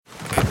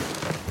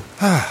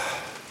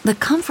The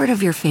comfort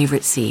of your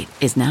favorite seat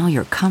is now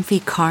your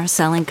comfy car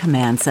selling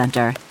command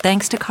center,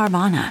 thanks to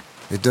Carvana.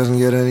 It doesn't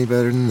get any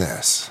better than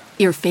this.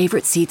 Your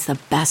favorite seat's the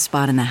best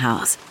spot in the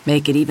house.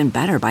 Make it even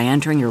better by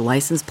entering your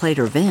license plate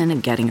or VIN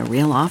and getting a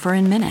real offer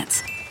in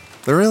minutes.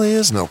 There really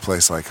is no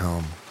place like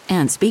home.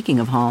 And speaking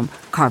of home,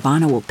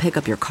 Carvana will pick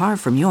up your car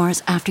from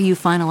yours after you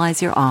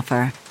finalize your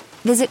offer.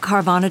 Visit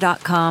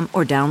Carvana.com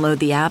or download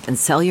the app and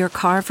sell your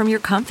car from your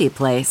comfy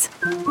place.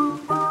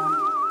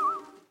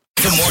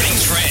 The morning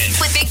trend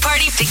with Big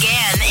Party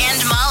began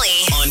and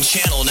Molly on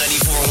Channel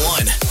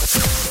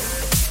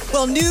 94.1.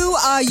 Well, new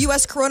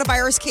U.S.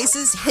 coronavirus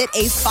cases hit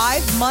a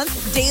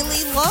 5-month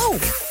daily low,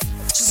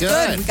 which is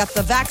good. We got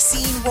the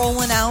vaccine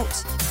rolling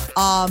out,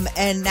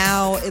 and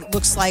now it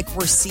looks like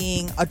we're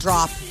seeing a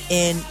drop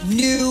in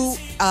new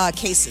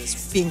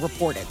cases being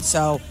reported.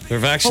 So they're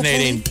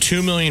vaccinating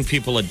 2 million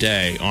people a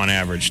day on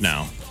average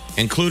now,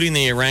 including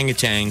the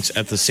orangutans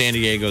at the San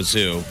Diego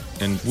Zoo,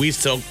 and we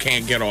still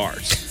can't get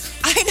ours.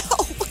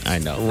 I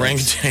know.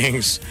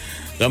 Orangutans,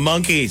 the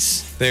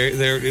monkeys.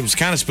 It was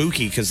kind of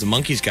spooky because the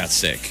monkeys got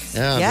sick.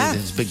 Yeah.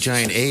 These big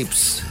giant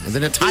apes. And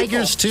then the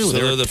tigers, too. So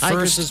they're the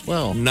tigers first as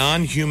well.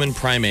 Non-human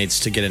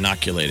primates to get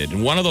inoculated.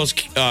 And one of those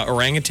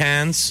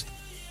orangutans,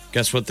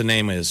 guess what the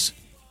name is?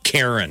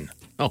 Karen.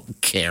 Oh,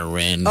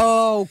 Karen.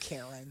 Oh,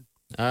 Karen.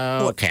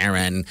 Oh,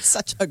 Karen.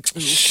 Such a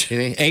goof.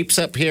 Apes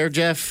up here,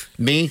 Jeff?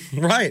 Me?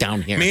 Right.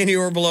 Down here. Me and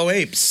you are below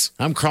apes.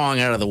 I'm crawling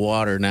out of the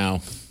water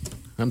now.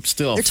 I'm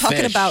still They're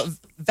talking about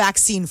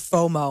vaccine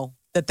FOMO,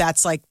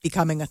 that's like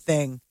becoming a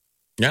thing.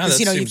 Yeah,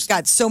 because you've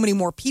got so many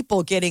more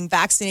people getting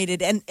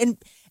vaccinated,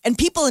 and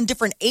people in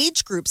different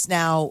age groups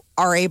now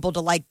are able to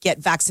like get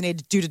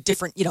vaccinated due to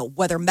different,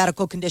 whether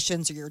medical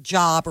conditions or your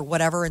job or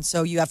whatever. And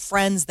so you have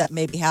friends that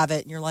maybe have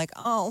it, and you're like,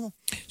 oh.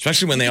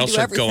 Especially when they all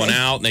start going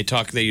out and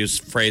they use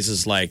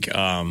phrases like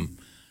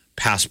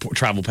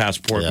travel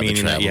passport,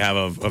 meaning that you have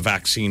a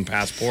vaccine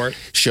passport.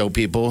 Show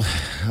people.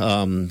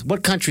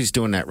 What country's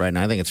doing that right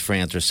now? I think it's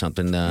France or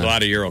something. A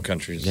lot of Euro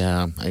countries.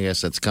 Yeah, I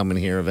guess that's coming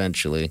here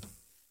eventually.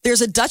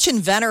 There's a Dutch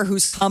inventor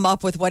who's come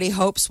up with what he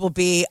hopes will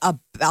be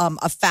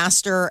a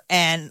faster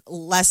and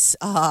less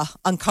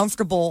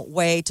uncomfortable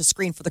way to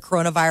screen for the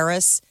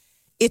coronavirus.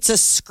 It's a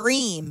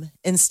scream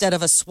instead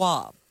of a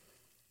swab.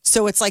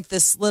 So it's like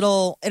this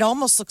little, it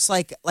almost looks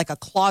like a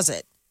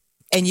closet.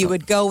 And you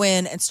would go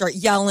in and start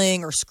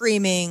yelling or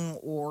screaming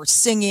or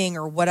singing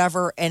or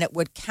whatever, and it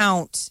would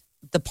count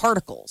the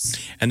particles.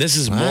 And this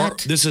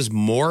is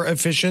more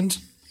efficient?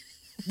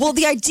 Well,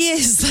 the idea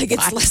is like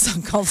it's less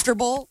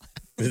uncomfortable.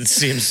 It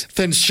seems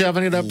than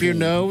shoving it up your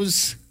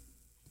nose.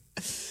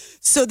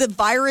 So the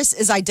virus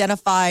is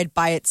identified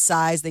by its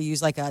size. They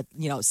use like a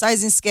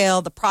sizing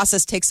scale. The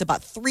process takes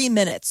about 3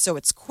 minutes, so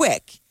it's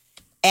quick.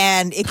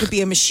 And it could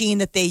be a machine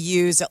that they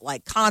use at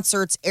like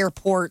concerts,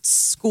 airports,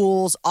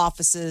 schools,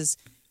 offices.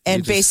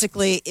 And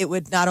basically, it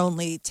would not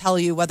only tell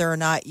you whether or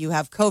not you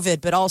have COVID,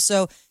 but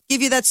also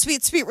give you that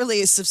sweet, sweet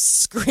release of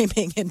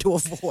screaming into a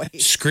void.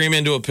 Scream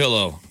into a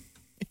pillow.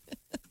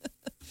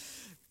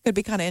 Could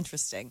be kind of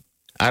interesting.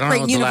 I don't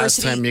know the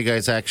last time you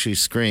guys actually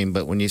scream,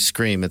 but when you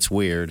scream, it's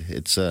weird.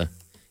 It's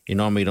you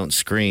normally don't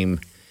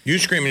scream. You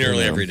scream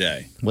nearly every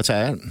day. What's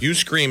that? You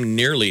scream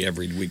nearly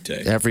every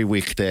weekday. Every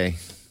weekday.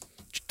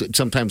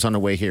 Sometimes on the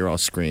way here, I'll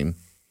scream.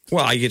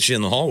 Well, I get you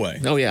in the hallway.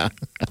 Oh, yeah.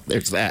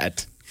 There's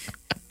that.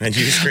 And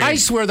you scream. I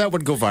swear that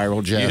would go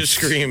viral, Jeff. You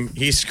scream.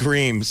 He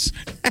screams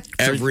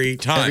every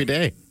time. Every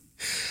day.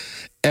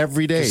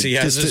 Every day. He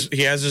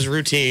has his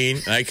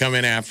routine. I come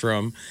in after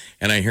him,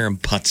 and I hear him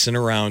putzing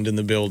around in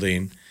the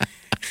building.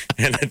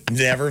 And it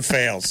never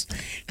fails.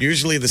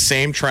 Usually the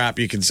same trap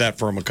you can set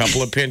for him. A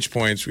couple of pinch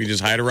points. We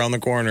just hide around the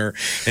corner.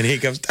 And he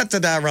goes,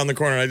 da-da-da, around the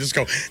corner. And I just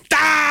go,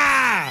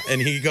 da! And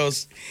he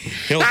goes,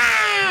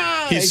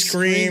 he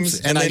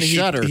screams. And then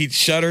he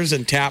shudders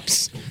and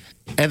taps.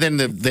 And then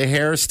the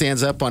hair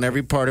stands up on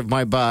every part of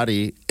my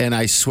body. And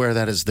I swear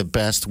that is the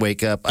best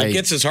wake up. It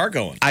gets his heart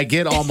going. I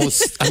get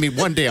almost,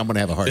 one day I'm going to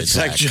have a heart attack. It's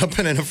like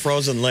jumping in a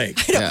frozen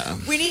lake. Yeah.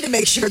 We need to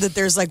make sure that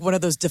there's like one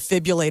of those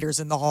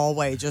defibrillators in the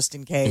hallway just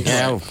in case.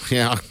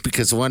 Yeah,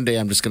 because one day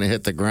I'm just going to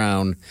hit the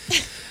ground.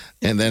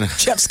 And then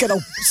Jeff's going to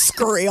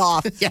scurry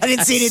off. Yes. I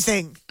didn't see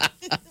anything.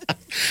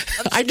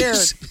 I'm scared.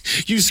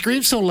 You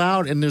scream so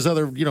loud, and there's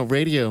other,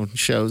 radio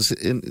shows.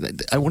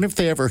 And I wonder if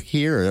they ever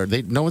hear.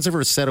 No one's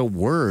ever said a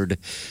word.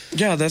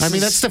 Yeah,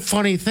 that's the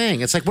funny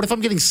thing. It's like, what if I'm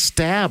getting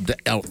stabbed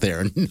out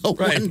there? No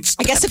one.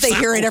 I guess if they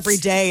hear it every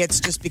day, it's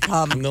just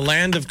become. In the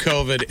land of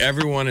COVID,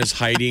 everyone is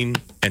hiding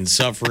and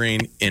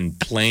suffering in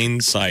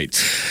plain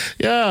sight.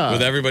 Yeah,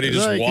 with everybody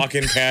just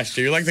walking past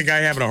you. You're like the guy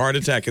having a heart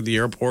attack at the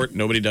airport.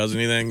 Nobody does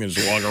anything. They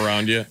just walk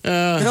around you.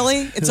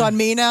 Really? It's on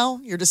me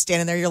now? You're just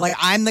standing there. You're like,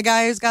 I'm the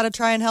guy who's got to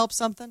try and help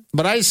something?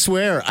 But I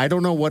swear, I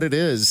don't know what it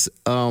is.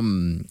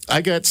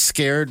 I got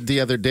scared the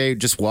other day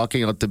just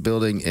walking out the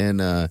building,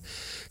 and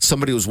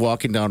somebody was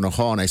walking down the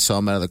hall, and I saw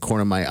him out of the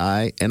corner of my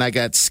eye, and I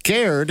got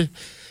scared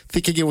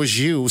thinking it was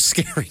you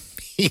scaring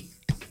me.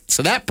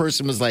 So that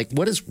person was like,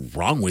 what is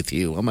wrong with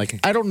you? I'm like,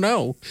 I don't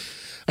know.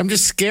 I'm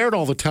just scared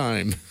all the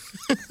time.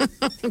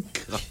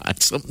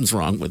 God, something's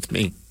wrong with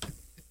me.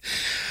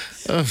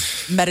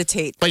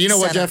 Meditate. But you know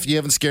what, center. Jeff? You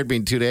haven't scared me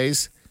in 2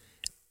 days,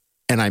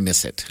 and I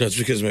miss it. That's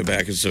because my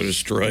back is so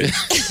destroyed.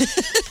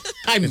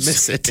 I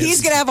miss it.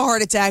 He's going to have a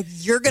heart attack.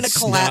 You're going to It's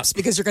collapse not-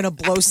 because you're going to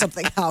blow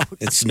something out.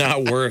 It's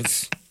not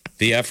worth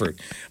the effort.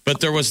 But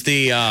there was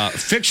the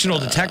fictional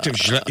detective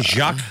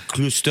Jacques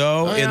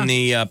Cousteau in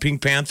the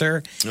Pink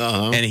Panther,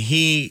 and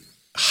he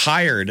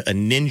hired a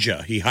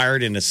ninja. He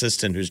hired an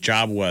assistant whose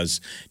job was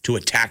to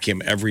attack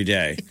him every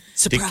day.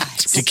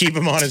 Surprise. To keep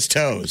him on his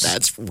toes.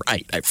 That's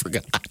right. I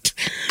forgot.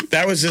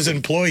 That was his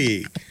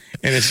employee.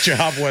 And his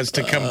job was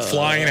to come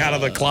flying out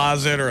of the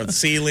closet or a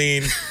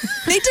ceiling.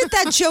 They did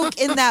that joke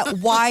in that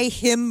Why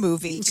Him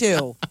movie,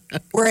 too,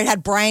 where it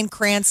had Bryan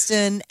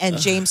Cranston and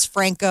James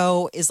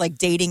Franco is like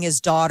dating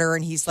his daughter,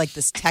 and he's like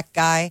this tech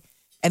guy.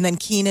 And then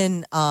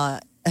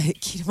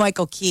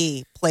Michael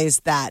Key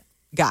plays that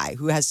guy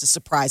who has to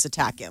surprise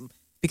attack him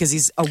because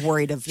he's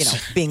worried of,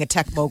 being a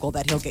tech mogul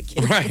that he'll get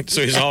kidnapped. Right.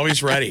 So he's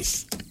always ready.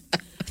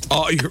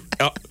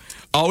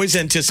 Always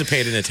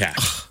anticipate an attack.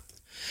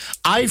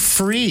 I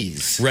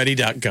freeze.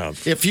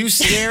 Ready.gov. If you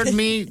scared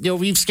me,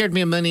 you've scared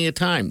me many a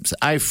times.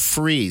 I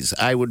freeze.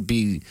 I would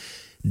be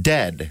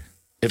dead.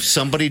 If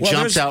somebody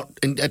jumped out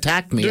and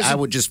attacked me, I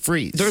would just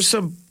freeze. There's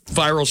some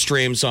viral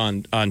streams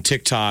on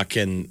TikTok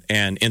and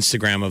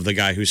Instagram of the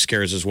guy who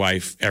scares his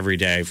wife every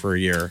day for a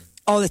year.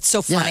 Oh, that's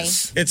so funny.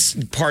 Yes. It's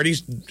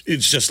parties.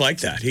 It's just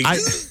like that.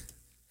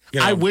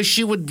 I wish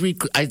you would.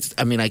 I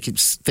keep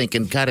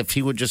thinking, God, if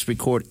he would just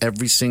record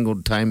every single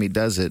time he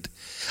does it.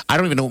 I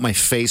don't even know what my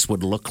face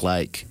would look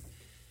like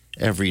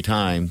every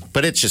time,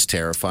 but it's just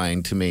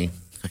terrifying to me.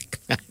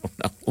 I don't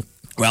know.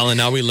 Well, and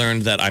now we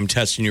learned that I'm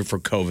testing you for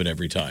COVID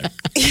every time.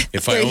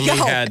 If I There you only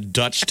go. had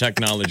Dutch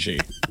technology.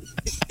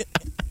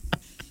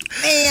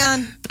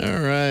 Man. All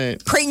right.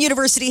 Creighton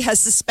University has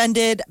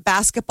suspended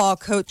basketball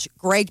coach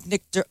Greg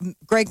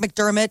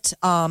McDermott.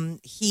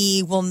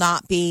 He will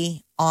not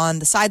be on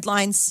the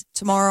sidelines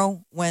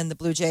tomorrow when the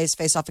Blue Jays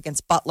face off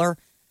against Butler.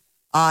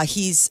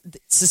 He's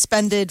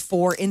suspended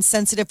for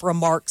insensitive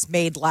remarks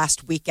made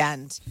last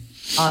weekend.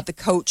 The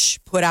coach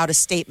put out a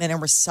statement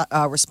and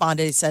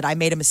responded. He said, I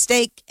made a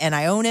mistake and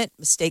I own it.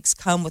 Mistakes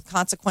come with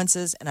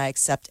consequences and I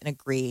accept and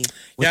agree.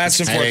 Yeah, it's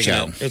There you go.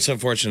 unfortunate. It's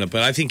unfortunate,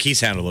 but I think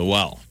he's handled it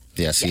well.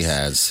 Yes, he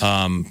has.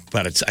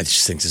 But I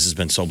just think this has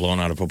been so blown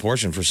out of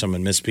proportion for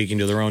someone misspeaking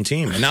to their own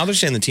team. And now they're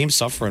saying the team's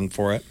suffering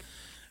for it.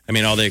 I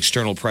mean, all the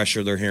external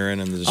pressure they're hearing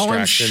and the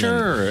distraction. Oh,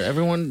 I'm sure.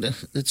 Everyone,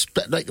 it's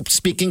like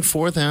speaking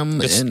for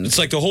them. It's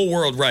like the whole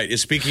world, right,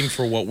 is speaking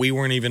for what we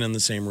weren't even in the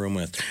same room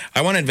with.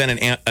 I want to invent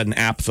an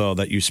app, though,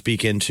 that you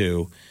speak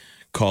into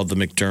called the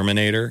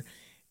McDerminator,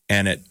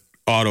 and it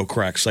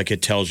autocorrects. Like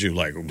it tells you,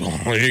 like,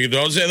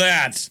 don't say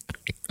that.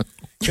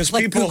 Because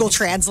Like Google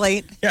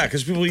Translate. Yeah,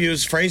 because people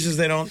use phrases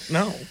they don't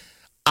know.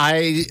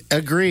 I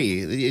agree.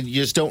 You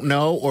just don't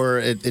know, or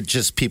it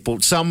just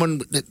people.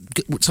 Someone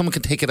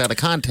can take it out of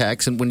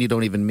context, and when you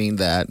don't even mean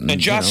that. And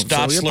Josh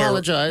so we Dotzler,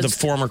 apologize. the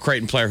former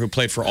Creighton player who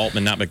played for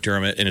Altman, not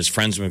McDermott, and his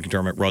friends with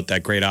McDermott, wrote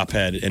that great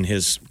op-ed, and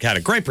had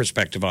a great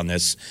perspective on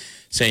this,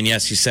 saying,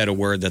 yes, he said a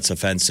word that's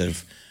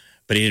offensive,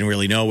 but he didn't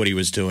really know what he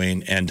was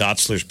doing. And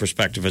Dotzler's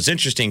perspective is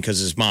interesting because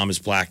his mom is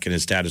black and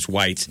his dad is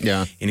white.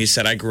 Yeah. And he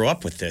said, I grew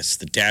up with this.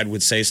 The dad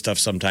would say stuff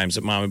sometimes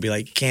that mom would be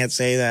like, you can't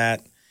say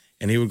that.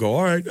 And he would go,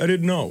 all right, I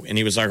didn't know. And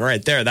he was like, all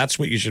right, that's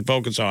what you should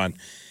focus on,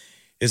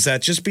 is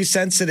that just be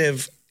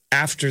sensitive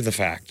after the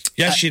fact.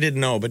 Yes, you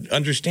didn't know, but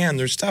understand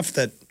there's stuff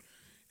that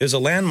is a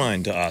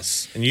landmine to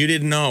us, and you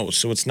didn't know.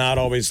 So it's not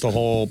always the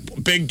whole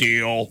big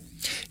deal.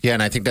 Yeah,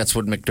 and I think that's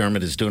what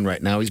McDermott is doing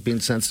right now. He's being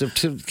sensitive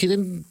to. He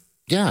didn't.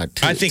 Yeah,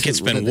 I think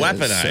it's been what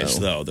it is, weaponized, so.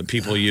 though, that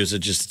people use it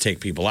just to take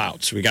people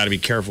out. So we got to be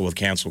careful with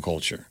cancel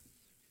culture.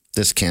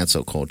 This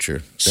cancel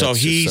culture. So That's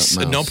just he's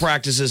something no else.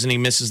 practices and he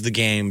misses the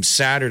game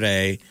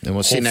Saturday. And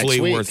we'll see next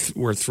Hopefully week.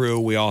 we're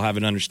through. We all have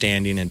an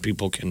understanding and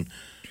people can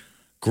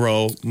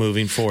grow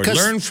moving forward. 'Cause-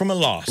 Learn from a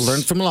loss.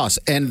 Learn from loss.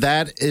 And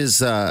that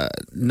is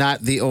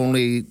not the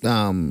only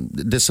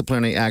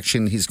disciplinary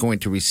action he's going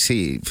to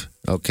receive.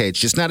 Okay. It's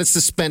just not a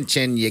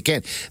suspension. You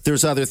can't.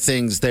 There's other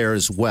things there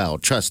as well.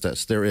 Trust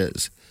us, there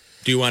is.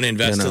 Do you want to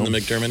invest You know. in the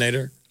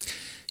McDerminator?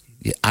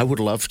 Yeah, I would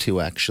love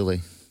to,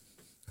 actually.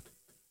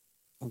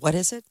 What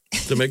is it?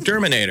 The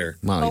McDerminator.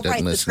 Molly Oh, doesn't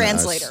right, the listen to us.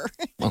 translator.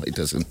 Molly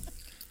doesn't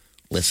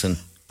listen.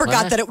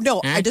 Forgot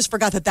that I just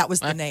forgot that was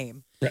the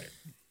name. Right.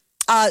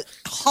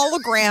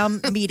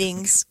 Hologram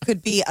meetings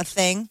could be a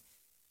thing.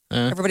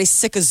 Everybody's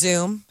sick of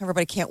Zoom.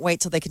 Everybody can't wait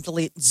till they can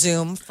delete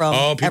Zoom from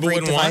Oh, people every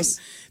wouldn't device.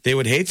 want. They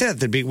would hate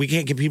that. We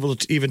can't get people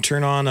to even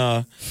turn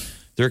on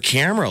their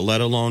camera,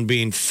 let alone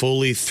being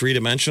fully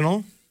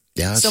 3-dimensional.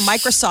 Yes. So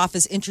Microsoft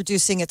is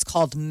introducing. It's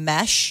called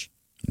Mesh,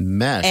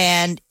 Mesh.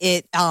 and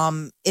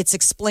it's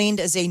explained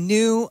as a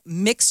new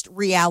mixed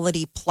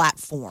reality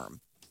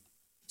platform.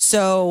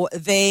 So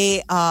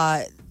they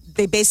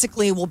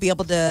basically will be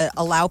able to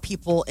allow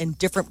people in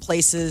different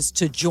places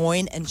to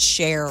join and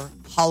share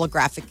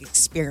holographic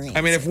experience.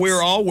 I mean, if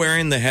we're all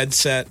wearing the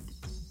headset,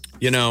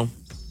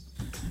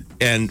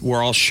 and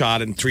we're all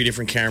shot in 3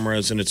 different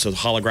cameras, and it's a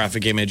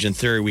holographic image. In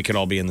theory, we could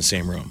all be in the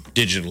same room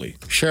digitally.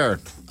 Sure.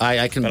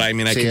 I can. But I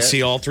mean, I can it.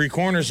 see all 3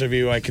 corners of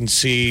you. I can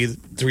see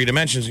 3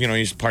 dimensions. You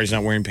know, Party's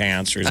not wearing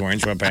pants, or he's wearing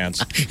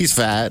sweatpants. He's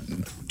fat.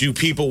 Do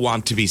people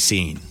want to be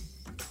seen?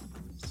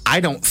 I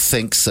don't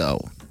think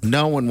so.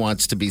 No one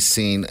wants to be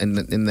seen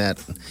in that.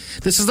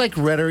 This is like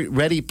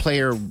Ready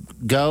Player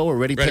Go or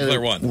Ready Player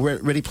One.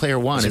 Ready Player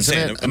One, That's isn't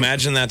insane. it?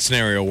 Imagine that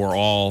scenario. We're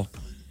all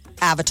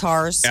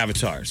Avatars. Man,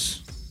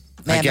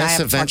 I guess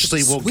my avatar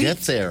eventually could be we'll sweet. get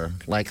there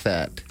like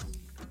that.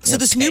 So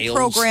this new tails.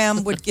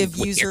 program would give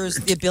users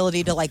the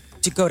ability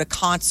to go to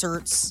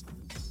concerts,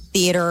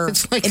 theater,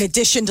 It's like- in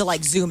addition to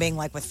like zooming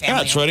like with family.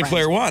 Yeah, it's and Ready friends.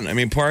 Player One. I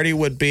mean, Party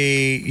would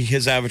be,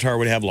 his avatar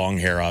would have long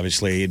hair,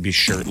 obviously. He'd be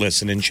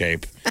shirtless and in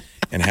shape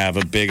and have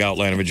a big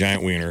outline of a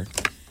giant wiener.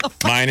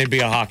 Mine would be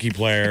a hockey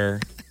player.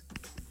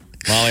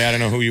 Molly, I don't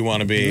know who you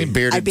want to be.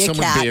 Bearded, I'd be a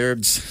someone cat.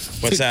 beards.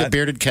 What's The that?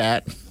 bearded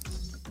cat.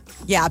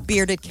 Yeah,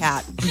 bearded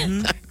cat.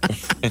 Mhm.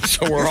 And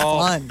so we're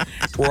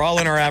all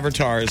in our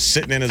avatars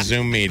sitting in a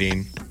Zoom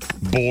meeting,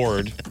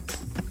 bored.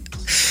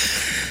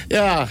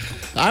 Yeah,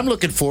 I'm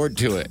looking forward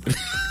to it.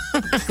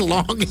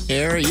 Long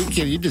hair.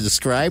 You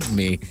described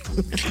me.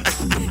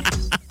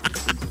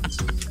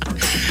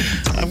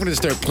 I'm going to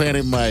start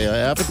planning my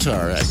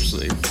avatar,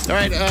 actually. All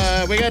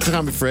right, we got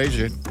Tommy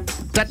Frazier.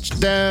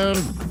 Touchdown,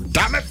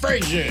 Tommy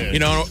Frazier. You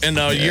know, in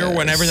a year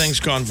when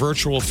everything's gone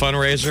virtual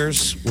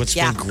fundraisers, what's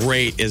Yeah. been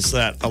great is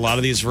that a lot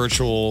of these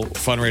virtual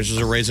fundraisers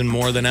are raising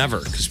more than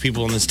ever because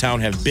people in this town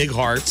have big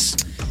hearts.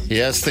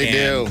 Yes, they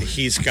And do.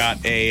 he's got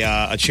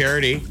a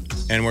charity,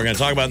 and we're going to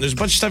talk about it. There's a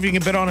bunch of stuff you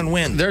can bid on and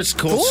win. There's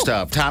cool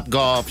stuff. Top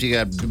Golf. You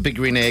got Big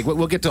Green Egg.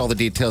 We'll get to all the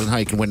details on how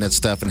you can win that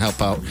stuff and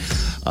help out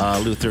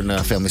Lutheran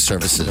Family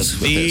Services.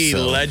 with The this,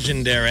 so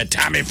legendary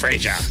Tommy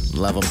Frazier.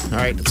 love them. All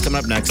right, it's coming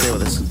up next. Stay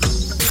with us.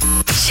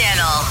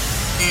 Channel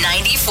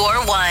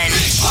 94.1.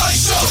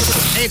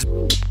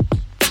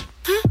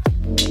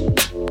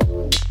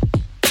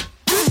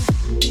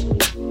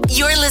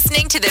 You're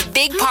listening to the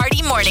Big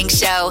Party Morning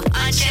Show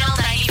on Channel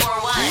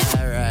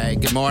 94.1. All right.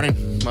 Good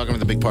morning. Welcome to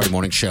the Big Party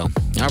Morning Show.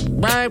 All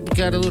right, we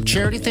got a little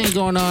charity thing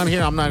going on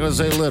here. I'm not going to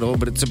say little,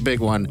 but it's a big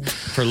one.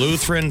 For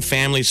Lutheran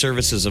Family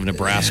Services of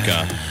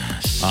Nebraska,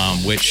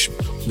 which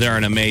they're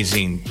an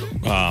amazing,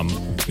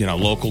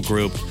 local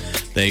group.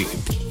 They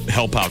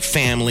help out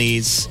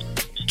families,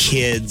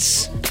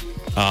 kids,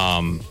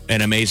 an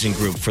amazing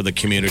group for the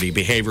community,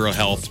 behavioral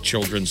health,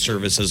 children's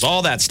services,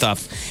 all that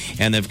stuff.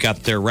 And they've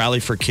got their Rally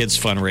for Kids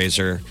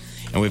fundraiser.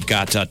 And we've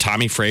got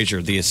Tommy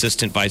Frazier, the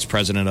Assistant Vice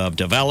President of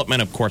Development.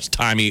 Of course,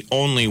 Tommy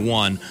only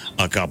won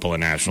a couple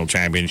of national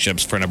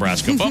championships for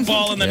Nebraska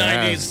football in the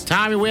 90s.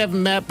 Tommy, we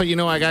haven't met, but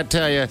I got to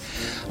tell you,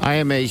 I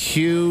am a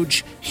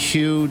huge,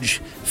 huge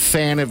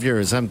fan of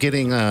yours. I'm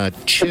getting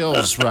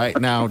chills right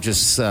now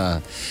just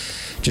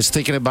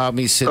thinking about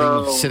me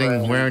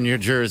sitting wearing your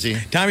jersey.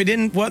 Tommy,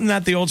 wasn't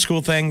that the old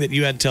school thing that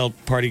you had to tell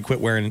Party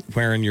quit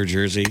wearing your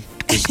jersey?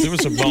 There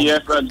was a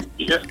moment.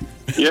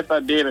 Yes, I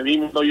did. And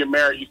even though you're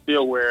married, you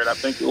still wear it. I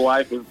think your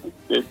wife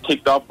is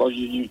kicked off because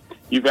you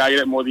value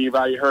it more than you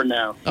value her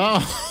now. Oh,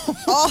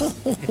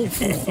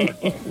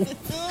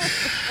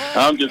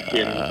 I'm just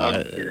kidding.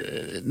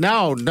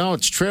 no,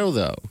 it's true,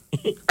 though.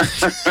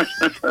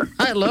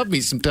 I love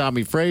me some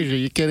Tommy Frazier.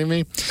 You kidding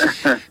me?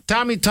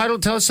 Tommy, tell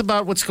us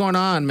about what's going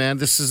on, man.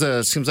 This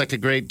is seems like a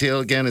great deal.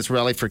 Again, it's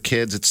Rally for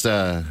Kids. It's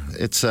a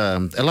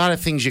lot of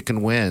things you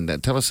can win.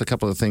 Tell us a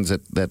couple of things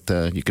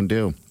that you can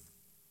do.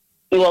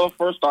 Well,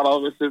 first start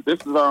off, this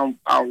is one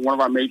of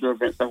our major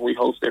events that we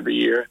host every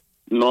year.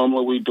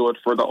 Normally, we do it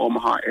for the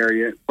Omaha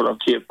area, for the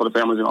kids, for the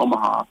families in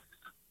Omaha.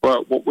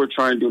 But what we're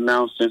trying to do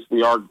now, since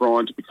we are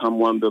growing to become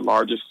one of the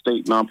largest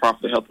state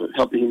nonprofit health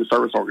and human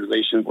service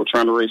organizations, we're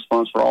trying to raise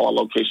funds for all our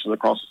locations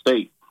across the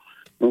state.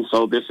 And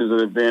so this is an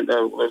event that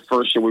the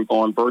first year we've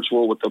gone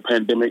virtual with the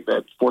pandemic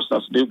that forced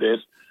us to do this.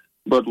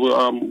 But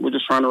we're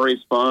just trying to raise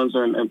funds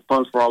and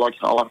funds for all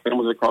our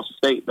families across the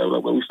state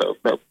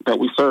that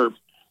we serve.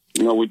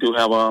 We do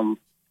have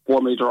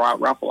 4 major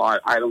raffle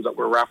items that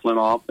we're raffling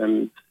off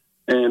and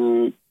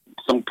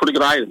some pretty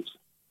good items.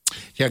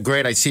 Yeah,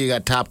 great. I see you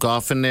got Top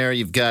Golf in there.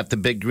 You've got the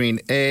Big Green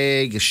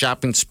Egg, a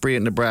shopping spree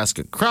at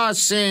Nebraska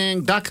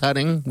Crossing, duck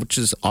hunting, which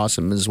is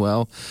awesome as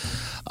well.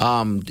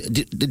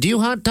 Do you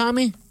hunt,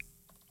 Tommy?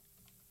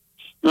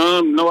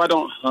 No, I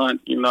don't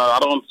hunt. I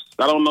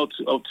don't know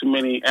too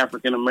many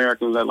African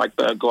Americans that like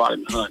to go out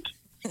and hunt.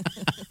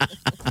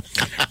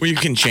 Well, you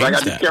can change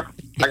that.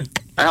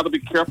 I have to be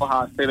careful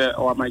how I say that,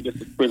 or I might get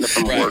suspended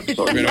from work. So We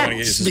don't want to get you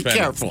Be suspended.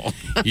 careful.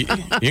 You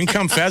can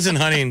come pheasant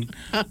hunting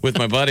with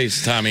my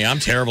buddies, Tommy. I'm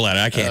terrible at it.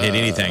 I can't hit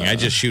anything. I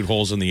just shoot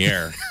holes in the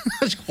air.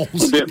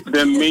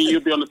 then me and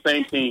you'll be on the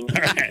same team.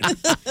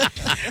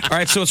 All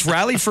right, so it's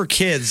Rally for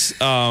Kids.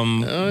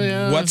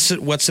 Yeah. What's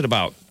it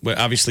about? Well,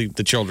 obviously,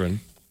 the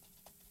children.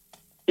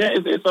 Yeah,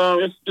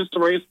 it's just to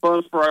raise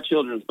funds for our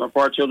children, for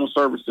our children's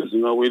services.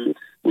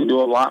 We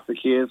do a lot for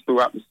kids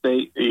throughout the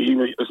state,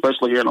 even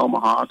especially here in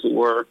Omaha, to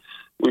where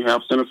we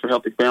have Centers for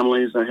Healthy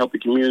Families and Healthy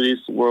Communities,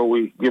 where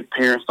we give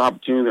parents the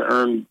opportunity to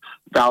earn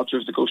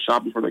vouchers to go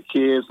shopping for the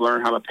kids,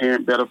 learn how to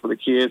parent better for the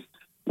kids.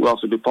 We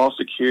also do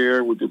foster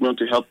care. We do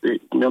mental health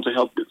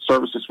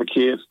services for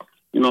kids.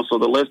 So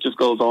the list just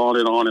goes on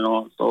and on and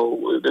on.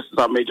 So this is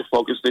our major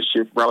focus this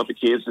year for Rally for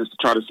Kids, is to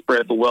try to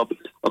spread the wealth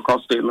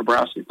across the state of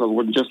Nebraska, because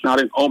we're just not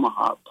in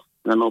Omaha.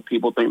 And I know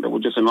people think that we're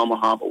just in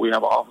Omaha, but we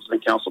have an office in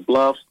Council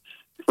Bluffs,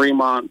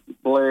 Fremont,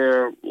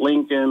 Blair,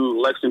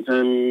 Lincoln,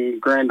 Lexington,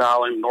 Grand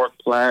Island, North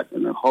Platte,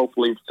 and then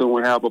hopefully soon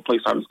we have a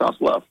place out in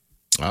Scottsbluff.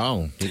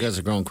 Oh, you guys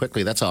are growing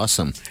quickly. That's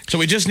awesome. So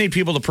we just need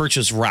people to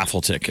purchase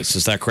raffle tickets.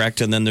 Is that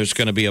correct? And then there's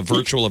going to be a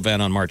virtual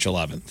event on March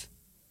 11th.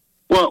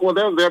 Well,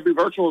 there'll be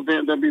virtual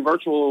events. There'll be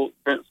virtual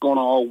events going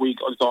on all week.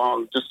 It's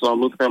on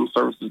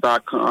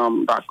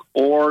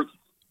LutherFamilyServices.org.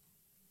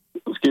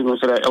 Excuse me,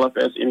 so that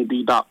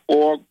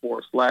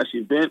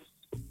lfsneb.org/events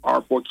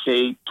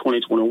R4K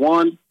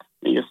 2021,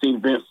 and you'll see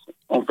events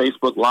on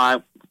Facebook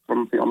Live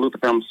from Luther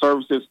Family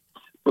Services.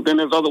 But then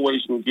there's other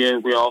ways you can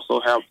give. We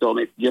also have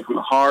Donate Give from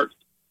the Heart.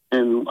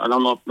 And I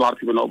don't know if a lot of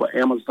people know, but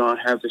Amazon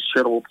has a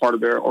charitable part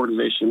of their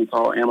organization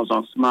called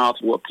Amazon Smile,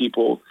 to where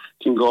people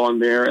can go on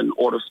there and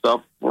order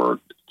stuff for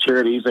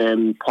charities,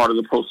 and part of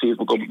the proceeds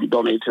will go be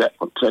donated to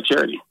that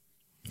charity.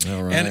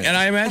 All right. And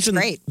I imagine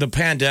the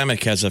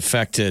pandemic has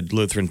affected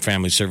Lutheran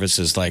Family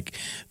Services. Like,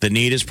 the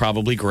need is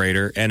probably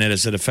greater, and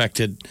has it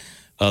affected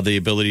the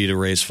ability to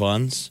raise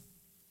funds?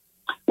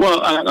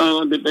 Well,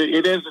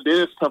 it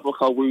is tough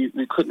because we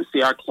couldn't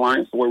see our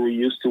clients the way we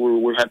used to.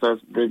 We had to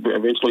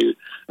eventually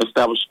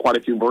establish quite a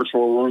few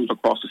virtual rooms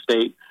across the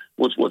state,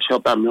 which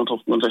helped our mental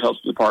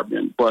health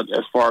department. But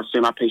as far as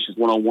seeing our patients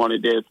one-on-one,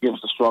 it did give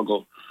us a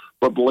struggle.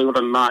 But believe it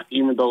or not,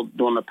 even though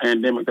during the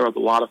pandemic there was a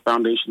lot of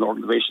foundation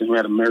organizations who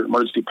had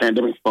emergency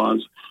pandemic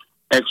funds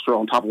extra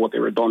on top of what they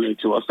were donating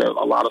to us, that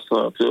allowed us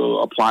to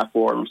apply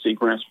for and receive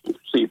grants,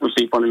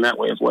 receive funding that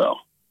way as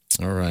well.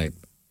 All right.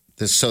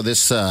 We're going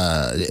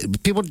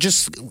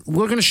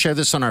to share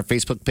this on our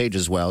Facebook page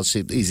as well. So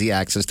easy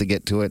access to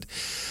get to it.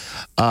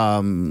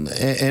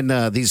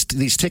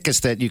 These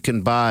tickets that you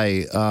can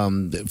buy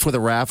for the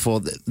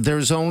raffle,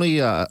 there's only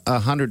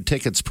 100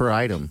 tickets per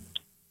item.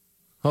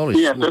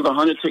 Holy yes, there's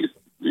 100 tickets.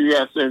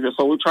 Yes,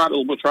 so we're trying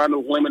to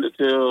limit it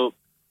to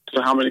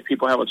how many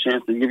people have a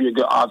chance to give you a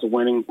good odds of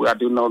winning. I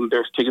do know that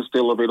there's tickets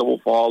still available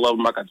for all of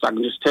them. I can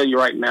just tell you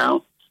right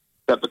now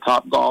that the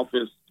Top Golf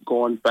is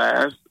going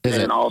fast,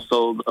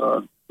 also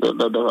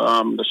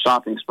the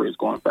shopping spree is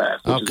going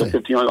fast, which is a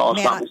 $1,500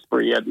 shopping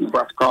spree at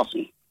Nebraska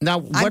Crossing.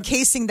 Now, I'm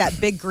casing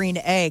that big green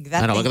egg.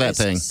 I know, look at that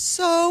thing.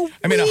 So,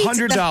 I mean,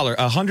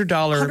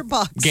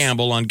 $100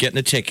 gamble on getting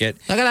a ticket.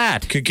 Look at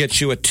that. Could get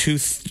you a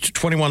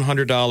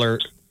 $2,100.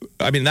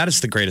 I mean, that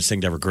is the greatest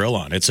thing to ever grill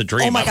on. It's a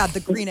dream. Oh my God,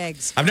 the green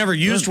eggs! I've never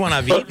used one.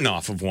 I've eaten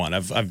off of one.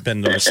 I've been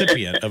the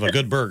recipient of a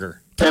good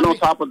burger. And on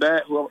top of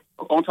that,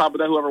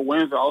 whoever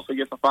wins also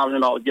gets a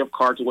 $500 gift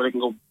card to where they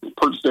can go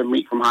purchase their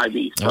meat from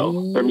Hy-Vee.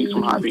 Their meat's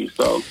from Hy-Vee.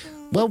 So,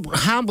 well,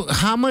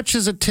 how much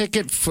is a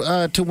ticket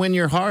to win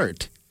your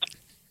heart?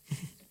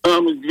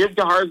 Give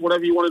the heart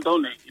whatever you want to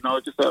donate.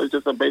 It's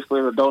just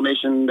basically a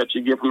donation that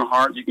you give from the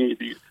heart. You can,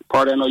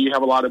 I know you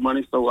have a lot of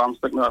money, so I'm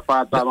sticking a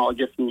 $5,000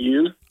 gift from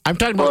you. I'm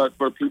talking about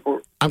for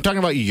people. I'm talking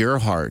about your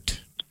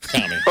heart.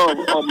 Well,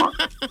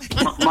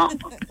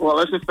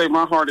 let's just say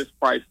my heart is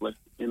priceless.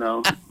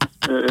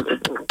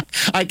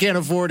 I can't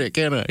afford it,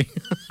 can I?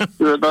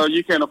 No,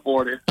 you can't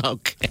afford it.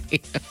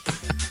 Okay.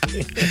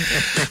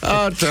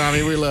 Oh,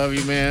 Tommy, we love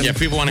you, man. Yeah, if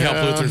people want to help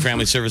Lutheran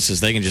Family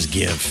Services, they can just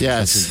give.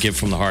 Yes. Just give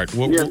from the heart.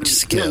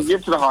 Just give.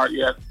 Give to the heart,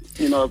 yes.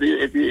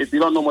 If you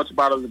don't know much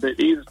about it, the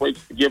easiest way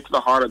to give to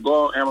the heart is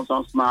go on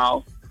Amazon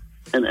Smile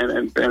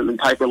and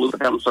type in Lutheran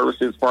Family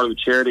Services, part of the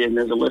charity, and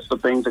there's a list of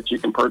things that you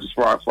can purchase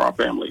for our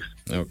families.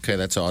 Okay,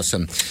 that's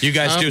awesome. You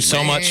guys do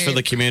so much for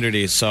the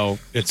community, so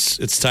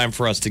it's time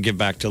for us to give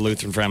back to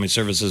Lutheran Family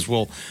Services.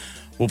 We'll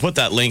put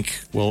that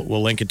link.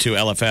 We'll link it to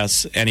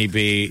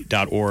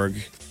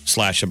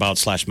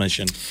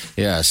lfsneb.org/about/mission.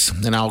 Yes,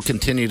 and I'll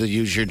continue to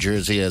use your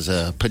jersey as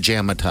a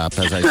pajama top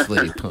as I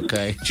sleep.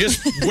 Okay,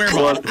 just wear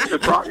bottoms.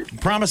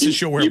 Promises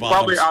you'll wear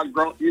bottoms.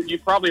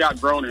 You've probably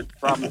outgrown it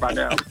by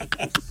now.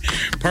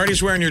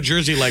 Party's wearing your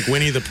jersey like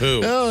Winnie the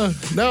Pooh.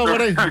 No,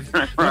 what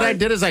I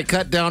did is I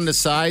cut down the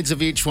sides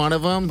of each one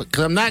of them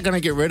because I'm not going to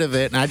get rid of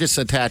it, and I just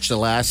attached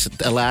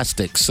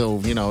elastic, so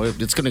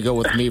it's going to go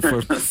with me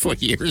for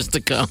years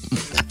to come.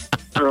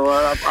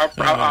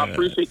 I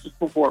appreciate your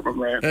support, my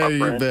man. Hey,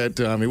 you bet,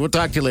 Tommy. We'll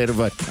talk to you later,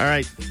 bud. All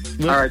right.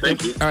 All right,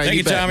 thank you. All right, thank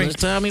you, Tommy. It's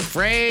Tommy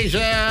Frazier.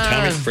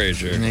 Tommy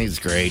Frazier. He's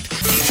great.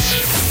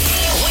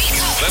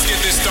 Let's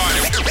get this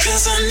started.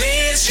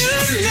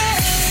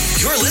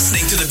 You're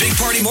listening to the Big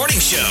Party Morning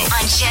Show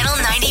on Channel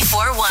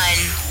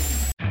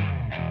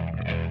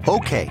 94.1.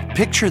 Okay,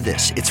 picture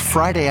this. It's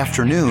Friday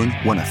afternoon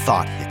when a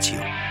thought hits you.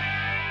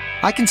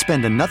 I can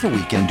spend another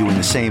weekend doing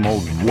the same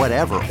old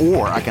whatever,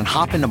 or I can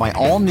hop into my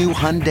all-new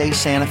Hyundai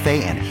Santa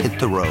Fe and hit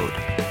the road.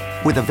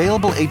 With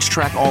available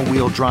H-Track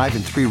all-wheel drive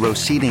and 3-row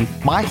seating,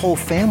 my whole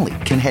family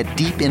can head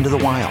deep into the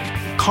wild.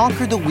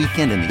 Conquer the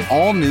weekend in the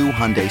all-new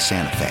Hyundai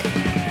Santa Fe.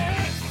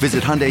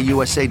 Visit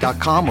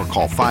HyundaiUSA.com or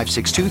call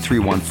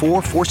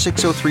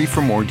 562-314-4603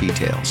 for more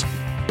details.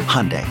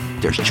 Hyundai,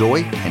 there's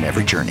joy in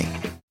every journey.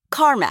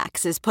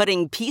 CarMax is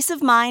putting peace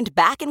of mind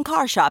back in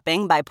car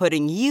shopping by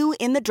putting you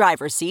in the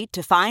driver's seat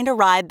to find a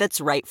ride that's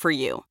right for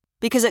you.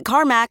 Because at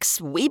CarMax,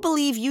 we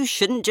believe you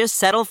shouldn't just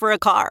settle for a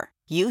car.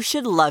 You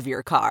should love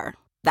your car.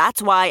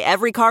 That's why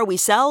every car we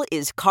sell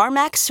is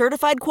CarMax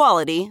certified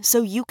quality,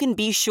 so you can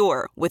be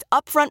sure with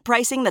upfront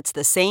pricing that's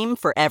the same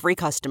for every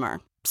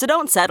customer. So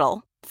don't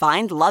settle.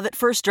 Find love at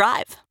first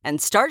drive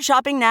and start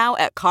shopping now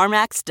at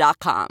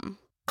CarMax.com.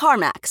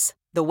 CarMax,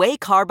 the way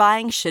car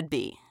buying should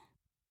be.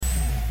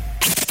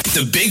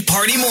 The Big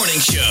Party Morning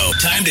Show.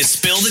 Time to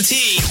spill the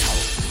tea.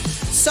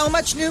 So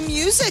much new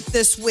music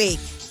this week.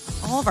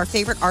 All of our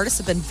favorite artists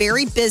have been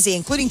very busy,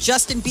 including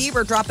Justin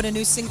Bieber dropping a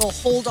new single,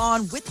 Hold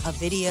On, with a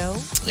video.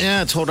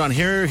 Yeah, it's Hold On.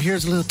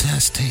 Here's a little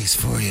taste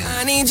for you.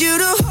 I need you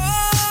to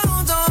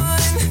hold on.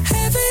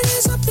 Heaven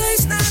is a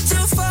place not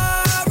too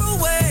far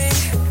away.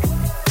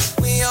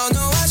 We all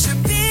know I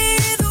should be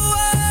the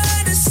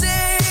one to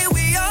say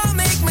we all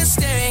make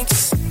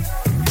mistakes.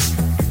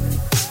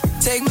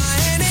 Take my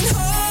hand and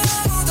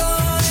hold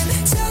on.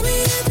 Tell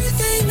me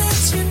everything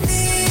that you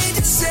need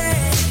to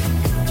say.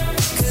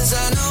 'Cause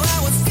I know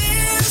how it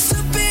feels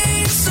to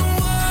be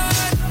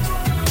someone.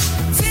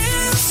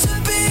 Feels to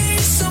be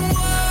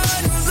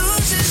someone who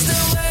loses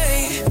their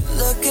way.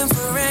 Looking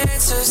for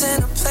answers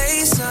in a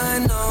place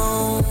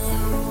unknown.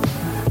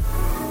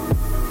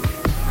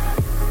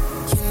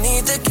 You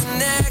need the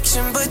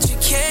connection, but you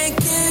can't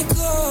get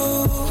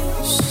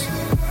close.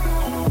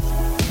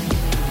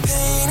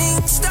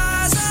 Painting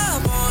stars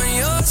up on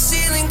your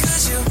ceiling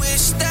 'cause you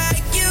wish that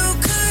you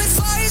could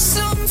find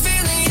some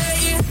feeling. Yeah,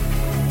 you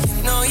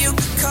know you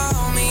could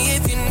call me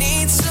if you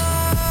need someone.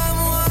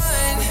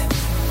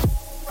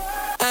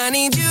 I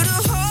need you to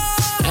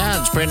hold.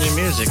 Yeah, it's brand new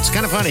music. It's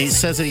kind of funny. He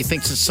says that he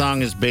thinks the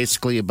song is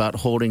basically about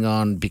holding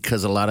on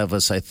because a lot of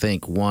us, I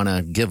think, want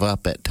to give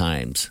up at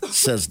times,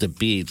 says the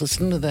beat.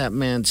 Listen to that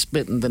man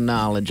spitting the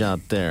knowledge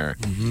out there.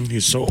 Mm-hmm.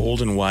 He's so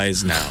old and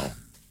wise now.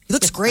 He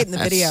looks great in the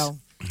video.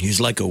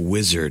 He's like a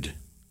wizard.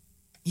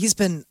 He's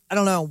been, I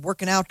don't know,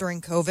 working out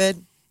during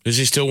COVID. Is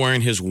he still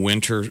wearing his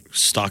winter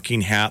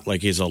stocking hat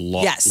like he's a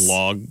Yes.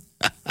 log?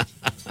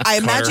 I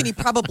imagine he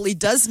probably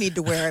does need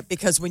to wear it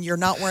because when you're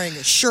not wearing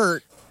a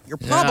shirt, you're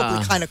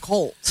probably kind of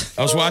cold.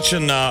 I was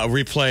watching a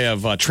replay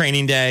of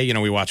Training Day. You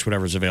know, we watch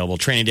whatever's available.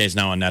 Training Day is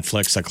now on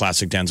Netflix, the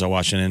classic Denzel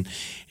Washington.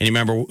 And you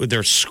remember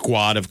their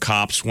squad of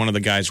cops, one of the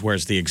guys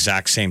wears the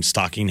exact same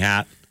stocking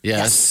hat.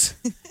 Yes.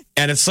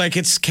 And it's like,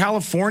 it's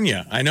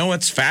California. I know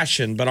it's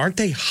fashion, but aren't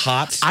they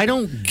hot? I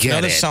don't get I know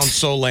it. this sounds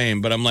so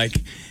lame, but I'm like,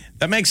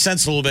 that makes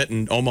sense a little bit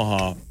in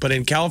Omaha. But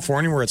in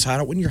California where it's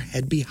hot, wouldn't your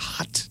head be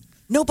hot?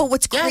 No, but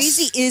what's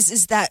crazy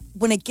is that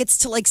when it gets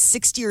to like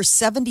 60 or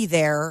 70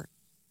 there,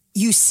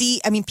 you see,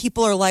 I mean,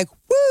 people are like,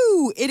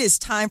 woo, it is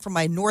time for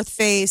my North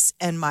Face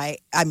and my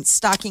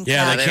stocking cap.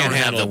 Yeah, they can't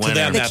handle it. To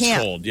them, that's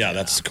can't. cold. Yeah,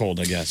 that's cold,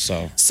 I guess.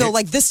 So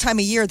like this time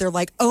of year, they're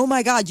like, oh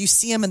my God, you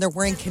see them and they're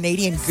wearing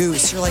Canadian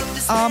Goose. You're like,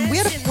 we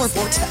had a polar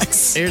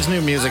vortex. Here's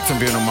new music from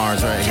Bruno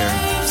Mars right here.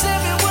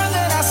 Every word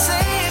that I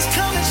say is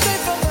coming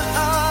straight from the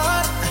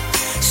heart.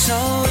 So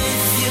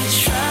if you're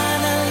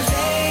trying to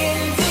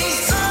lay me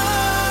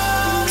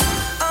down,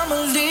 I'ma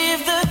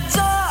leave the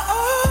door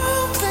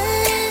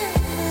open.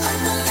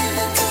 I'ma leave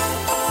the door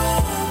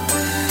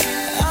open.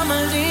 I'ma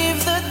leave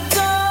the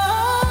door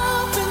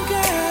open,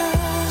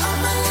 girl.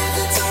 I'ma leave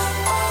the door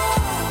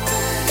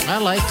open. I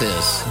like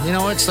this. You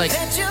know, it's like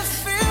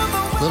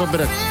a little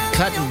bit of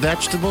cutting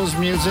vegetables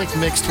music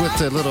mixed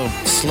with a little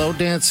slow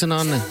dancing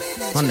on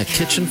the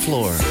kitchen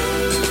floor.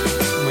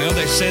 Well,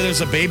 they say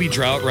there's a baby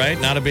drought, right?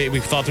 Not a baby.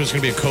 We thought there was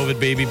going to be a COVID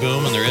baby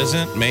boom, and there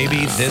isn't.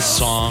 Maybe this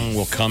song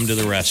will come to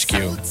the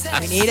rescue.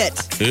 We need it.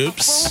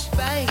 Oops.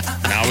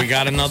 Now we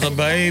got another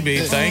baby.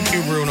 Thank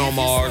you, Bruno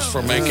Mars,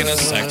 for making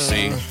us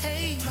sexy.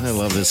 I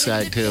love this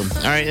guy, too.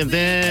 All right, and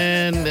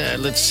then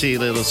let's see,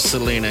 little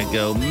Selena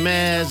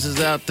Gomez is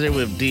out there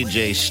with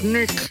DJ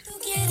Snurk.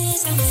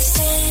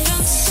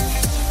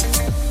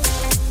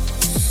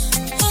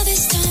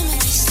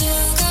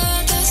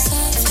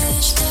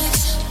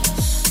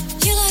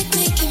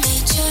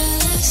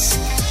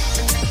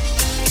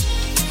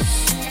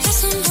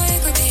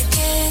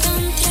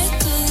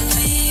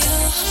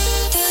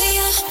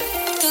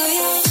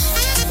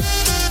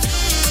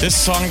 This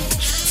song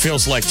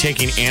feels like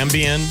taking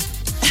Ambien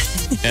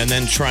and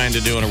then trying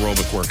to do an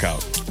aerobic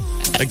workout.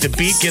 Like the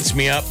beat gets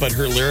me up, but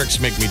her lyrics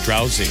make me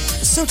drowsy.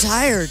 So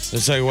tired.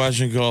 It's like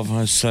watching golf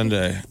on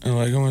Sunday. I'm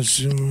like, I'm this.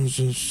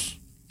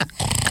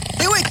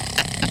 Hey, wait.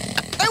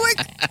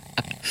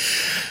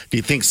 Do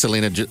you think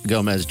Selena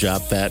Gomez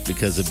dropped that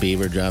because the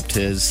Bieber dropped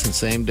his the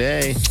same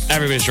day?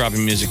 Everybody's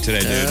dropping music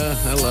today, dude. Yeah,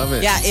 I love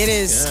it. Yeah, it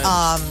is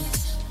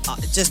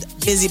just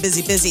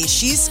busy.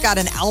 She's got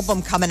an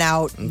album coming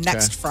out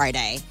next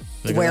Friday,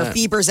 where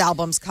Bieber's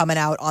album's coming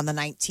out on the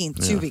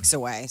 19th, 2 weeks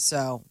away.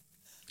 So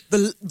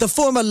the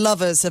former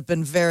lovers have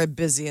been very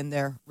busy in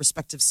their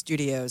respective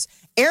studios.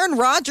 Aaron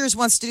Rodgers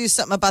wants to do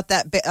something about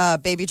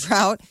that baby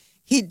drought.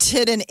 He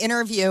did an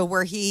interview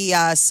where he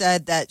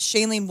said that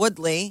Shailene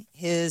Woodley,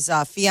 his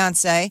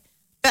fiance,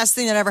 best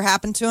thing that ever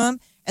happened to him,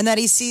 and that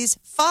he sees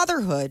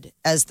fatherhood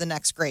as the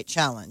next great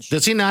challenge.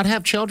 Does he not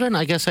have children?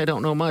 I guess I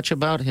don't know much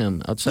about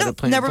him outside of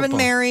playing never football.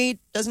 been married,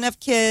 doesn't have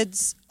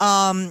kids.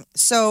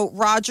 So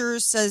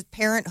Rogers says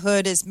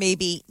parenthood is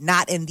maybe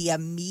not in the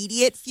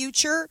immediate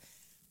future,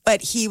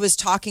 but he was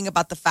talking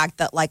about the fact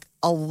that like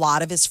a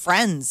lot of his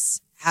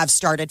friends have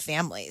started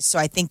families. So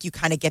I think you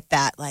kind of get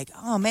that like,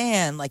 oh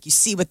man, like you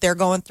see what they're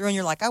going through and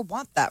you're like, I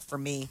want that for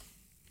me.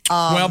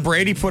 Well,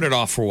 Brady put it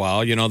off for a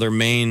while. You know, their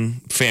main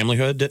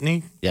familyhood, didn't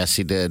he? Yes,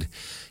 he did.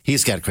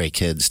 He's got great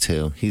kids,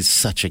 too. He's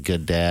such a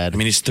good dad. I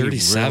mean, he's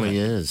 37. He really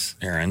is.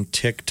 Aaron,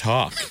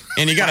 tick-tock.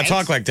 And you got to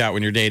talk like that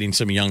when you're dating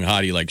some young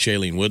hottie like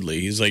Shailene Woodley.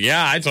 He's like,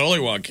 yeah, I totally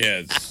want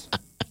kids.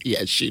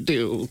 Yes, you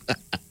do.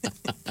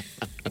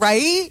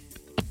 Right?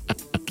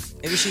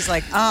 Maybe she's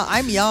like,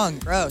 I'm young.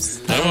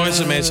 Gross. I'm always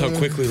amazed how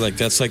quickly, like,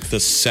 that's like the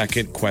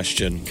second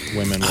question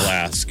women will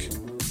ask.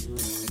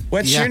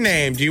 What's your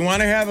name? Do you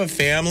want to have a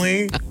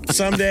family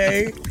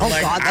someday? Oh,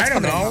 like, God, that's I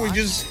don't coming in know.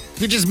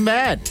 hot. We just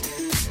met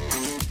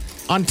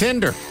on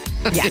Tinder.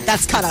 Yeah,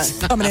 that's kind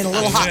of coming in a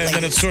little hot. And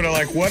then it's sort of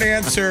like, what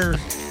answer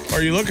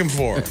are you looking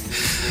for?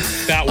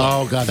 That one.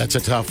 Oh, God, that's a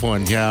tough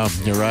one. Yeah,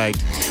 you're right.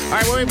 All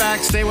right, we'll be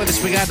back. Stay with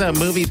us. We got the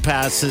movie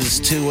passes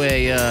to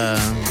a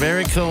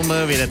very cool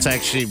movie that's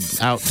actually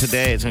out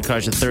today. It's going to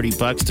cost you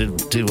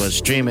 $30 to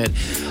stream it.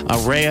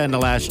 Raya and the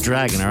Last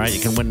Dragon, all right?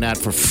 You can win that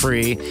for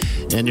free.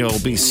 And you'll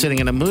be sitting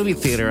in a movie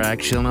theater,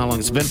 actually. I don't know how long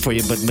it's been for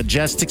you, but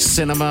Majestic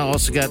Cinema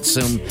also got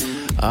some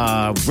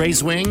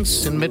Raised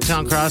Wings in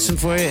Midtown Crossing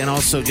for you, and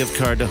also a gift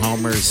card to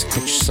Homer's.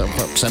 Put yourself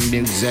up some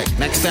music.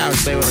 Next hour,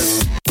 stay with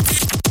us.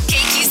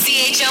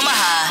 KQCH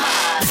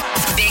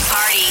Omaha. Big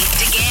Party,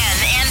 DeGan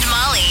and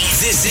Molly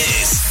This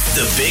is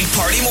the Big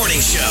Party Morning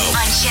Show.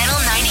 on Channel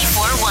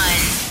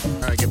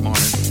 94.1. All right, good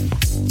morning.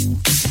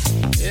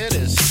 It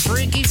is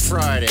Freaky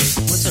Friday.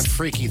 What's a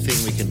freaky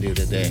thing we can do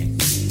today?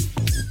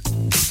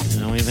 I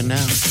don't even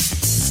know.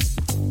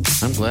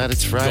 I'm glad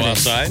it's Friday. Go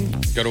outside,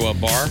 go to a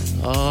bar.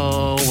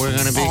 Oh, we're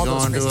going to be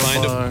going to a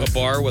Find bar. a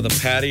bar with a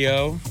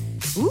patio.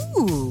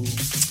 Ooh.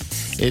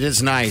 It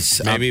is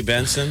nice. Maybe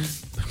Benson.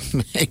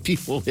 Maybe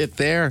we'll hit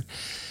there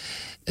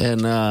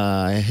and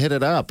hit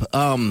it up.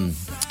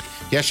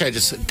 Yesterday, I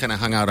just kind of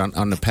hung out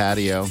on the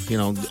patio. You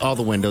know, all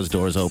the windows,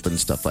 doors open,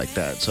 stuff like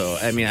that. So,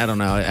 I mean, I don't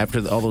know.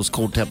 After all those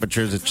cold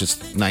temperatures, it's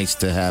just nice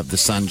to have the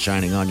sun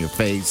shining on your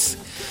face.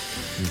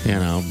 You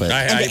know, but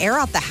And to air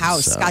out the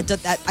house. So- God,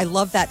 I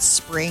love that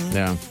spring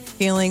yeah.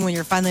 feeling when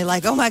you're finally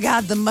like, oh my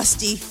God, the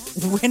musty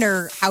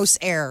winter house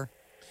air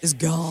is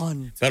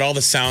gone. But all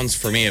the sounds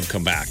for me have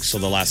come back. So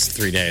the last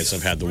 3 days,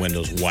 I've had the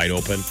windows wide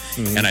open,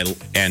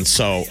 and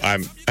so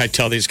I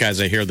tell these guys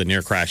I hear the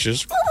near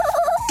crashes.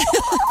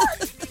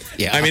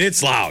 Yeah. I mean,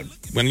 it's loud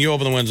when you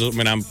open the windows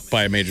when I'm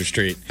by a major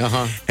street.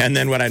 And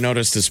then what I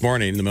noticed this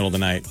morning in the middle of the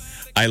night,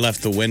 I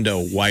left the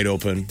window wide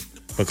open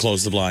but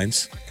closed the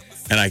blinds,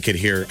 and I could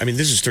hear. I mean,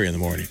 this is 3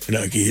 a.m, and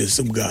I could hear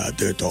some guy out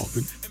there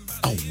talking.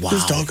 Oh, wow.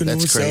 Just talking to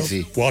That's himself,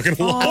 crazy. walking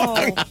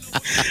along.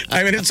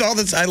 I mean, it's all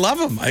this. I love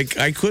him.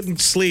 I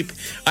couldn't sleep.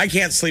 I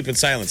can't sleep in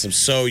silence. I'm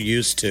so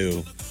used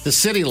to The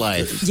city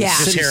life. Yeah.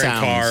 just City hearing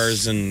sounds.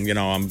 cars, and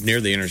I'm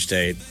near the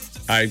interstate.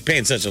 I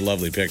paint such a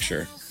lovely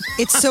picture.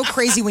 It's so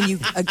crazy when you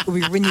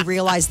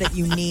realize that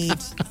you need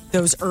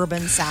those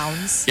urban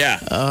sounds. Yeah.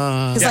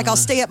 Because like I'll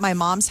stay at my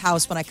mom's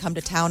house when I come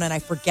to town and I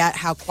forget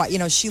how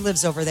quiet. She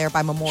lives over there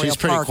by Memorial She's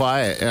pretty Park.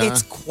 quiet, yeah.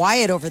 It's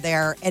quiet over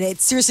there, and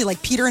it's seriously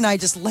like Peter and I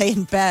just lay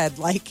in bed.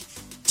 Like,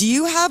 do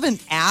you have an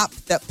app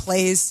that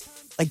plays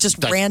like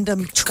just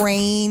random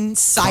train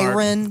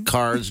siren?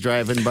 Cars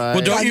driving by.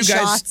 Well, don't you guys?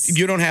 gunshots.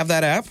 You don't have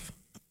that app?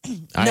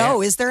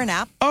 No, is there an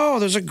app? Oh,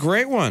 there's a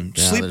great one.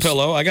 Yeah, Sleep there's-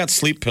 Pillow. I got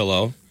Sleep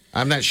Pillow.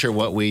 I'm not sure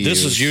what we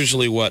This use. is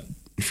usually what,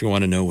 if you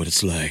want to know what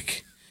it's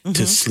like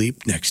to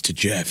sleep next to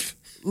Jeff.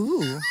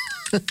 Ooh.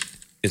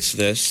 It's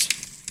this.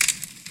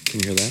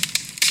 Can you hear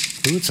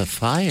that? Ooh, it's a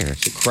fire.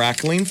 It's a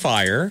crackling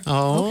fire.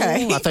 Oh,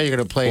 Okay. I thought you were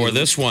going to play. Or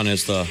this one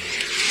is the.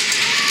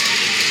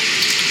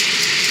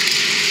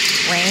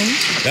 Rain.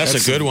 That's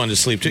a good one to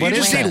sleep to. You What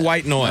just is need that?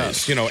 white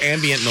noise,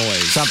 ambient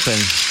noise. Something.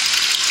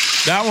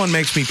 That one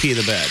makes me pee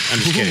the bed. I'm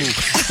just kidding.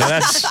 So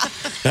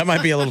that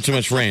might be a little too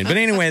much rain. But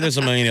anyway, there's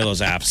a million of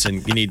those apps,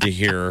 and you need to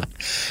hear.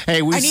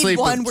 Hey, we I need sleep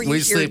one with, where you we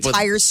hear sleep with,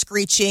 tires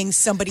screeching,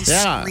 somebody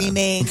Yeah.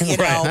 screaming, Right,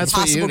 that's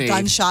what you possible need.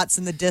 gunshots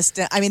in the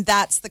distance. I mean,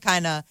 that's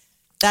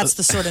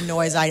the sort of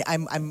noise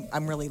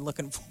I'm really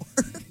looking for.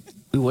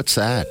 Ooh, what's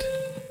that?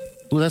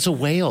 Ooh, that's a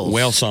whale.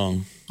 Whale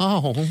song.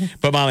 Oh,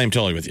 But Molly, I'm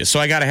totally with you. So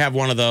I got to have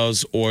one of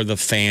those or the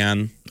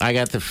fan. I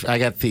got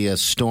the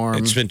storm.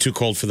 It's been too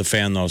cold for the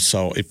fan, though.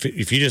 So if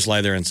you just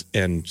lie there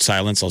in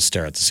silence, I'll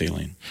stare at the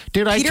ceiling.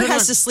 Dude, Peter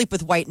has to sleep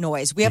with white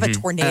noise. We have a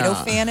tornado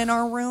fan in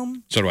our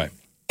room, So do I.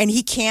 and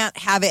he can't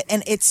have it.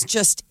 And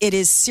it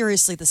is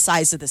seriously the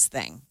size of this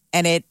thing.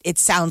 And it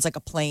sounds like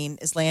a plane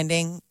is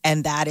landing.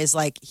 And that is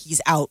like,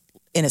 he's out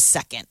in a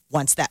second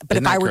once that. But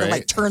Isn't if I that were to great?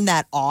 like turn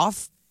that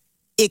off,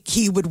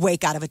 he would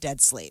wake out of a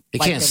dead sleep. He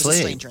like can't there was a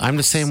sleep. stranger in I'm the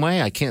house. same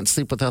way. I can't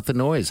sleep without the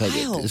noise.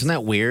 Isn't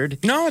that weird?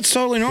 No, it's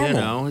totally normal. You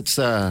know, it's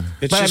but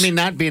just- I mean,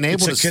 not being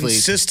able to it's a sleep.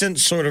 consistent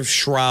sort of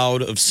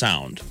shroud of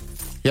sound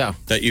Yeah.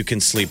 that you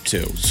can sleep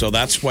to. So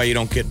that's why you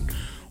don't get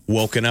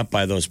woken up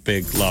by those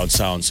big loud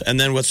sounds. And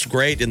then what's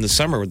great in the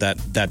summer with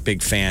that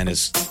big fan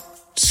is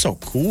so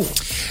cool.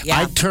 Yeah.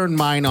 I turn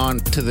mine on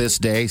to this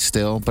day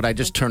still, but I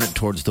just turn it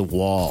towards the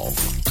wall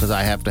because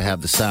I have to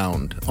have the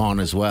sound on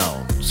as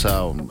well.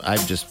 So I'm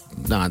just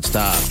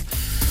nonstop.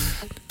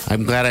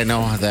 I'm glad I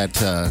know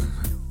that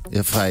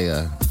if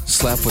I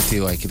slept with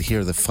you, I could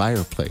hear the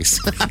fireplace.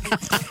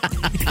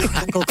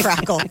 Crackle,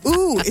 crackle.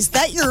 Ooh, is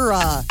that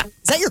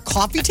your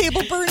coffee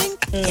table burning?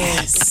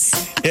 Yes.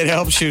 It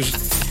helps you.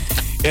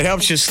 It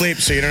helps you sleep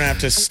so you don't have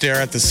to stare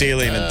at the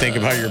ceiling and think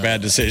about your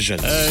bad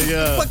decisions.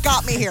 What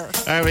got me here?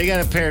 All right, we got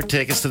a pair of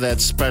tickets to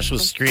that special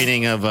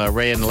screening of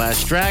Ray and the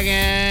Last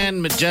Dragon,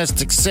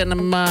 Majestic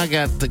Cinema.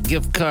 Got the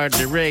gift card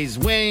to Ray's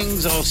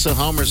Wings, also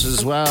Homer's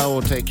as well.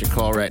 We'll take your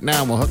call right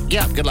now and we'll hook you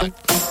up. Good luck.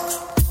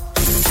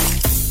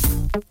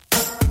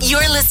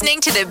 You're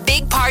listening to the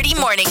Big Party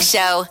Morning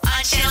Show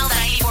on Channel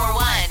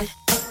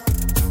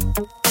 94.1.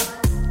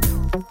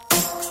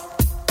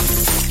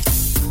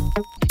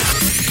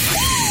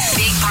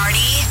 Big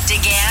Party,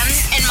 DeGan,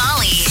 and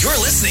Molly You're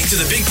listening to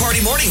the Big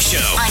Party Morning Show.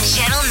 on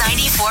Channel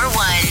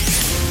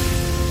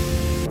 94.1.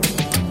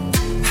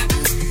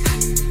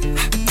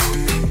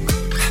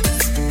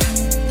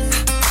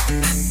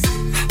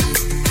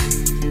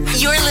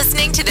 You're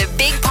listening to the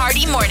Big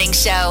Party Morning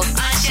Show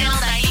on Channel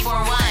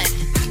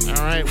 94.1.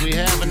 All right, we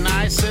have a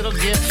nice little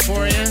gift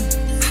for you.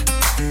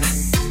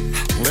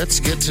 Let's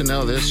get to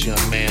know this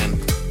young man.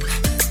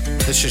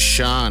 This is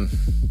Sean.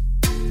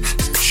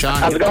 Sean,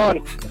 How's it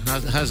going?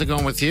 How's it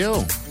going with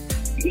you?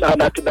 No,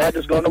 not too bad.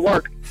 Just going to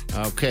work.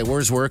 Okay,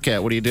 where's work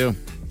at? What do you do?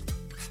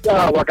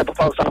 I work at the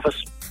post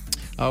office.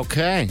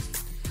 Okay.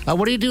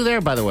 What do you do there,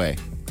 by the way?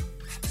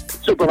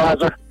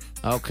 Supervisor.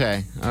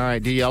 Okay. All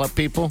right. Do you yell at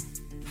people?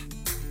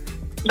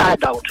 I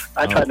don't.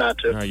 I try not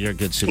to. All right, you're a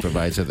good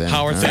supervisor then.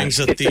 How are All things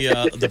right. at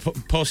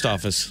the post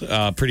office?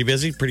 Pretty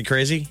busy? Pretty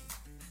crazy?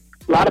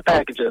 A lot of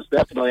packages,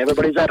 definitely.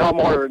 Everybody's at home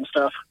ordering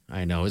stuff.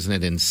 I know. Isn't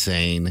it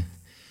insane?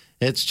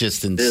 It's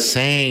just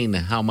insane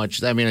how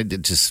much. I mean,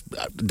 it just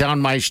down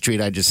my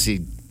street, I just see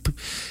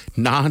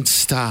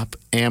nonstop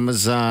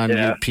Amazon,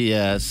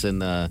 UPS,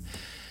 and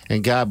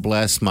God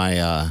bless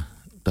my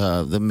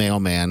the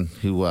mailman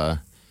who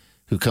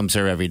comes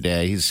there every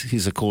day.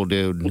 He's a cool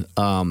dude.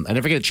 I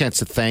never get a chance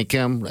to thank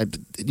him.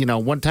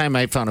 One time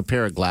I found a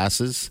pair of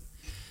glasses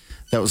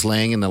that was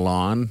laying in the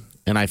lawn,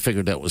 and I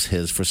figured that was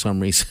his for some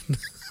reason.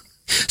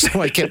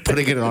 So I kept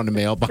putting it on the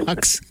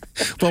mailbox.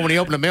 Well, when he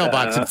opened the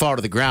mailbox and fall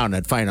to the ground,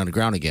 I'd find it on the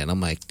ground again. I'm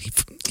like,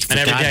 And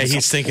every day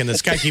he's thinking,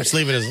 this guy keeps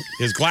leaving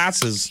his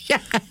glasses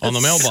on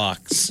the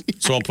mailbox,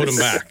 so I'll put them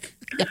back.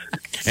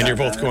 And you're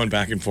both going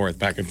back and forth,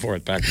 back and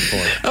forth, back and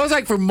forth. I was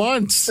like for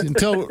months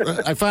until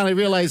I finally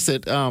realized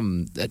that,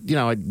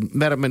 I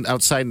met him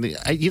outside.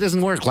 He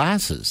doesn't wear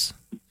glasses.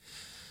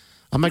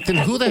 I'm like, then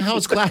who the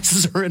hell's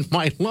glasses are in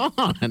my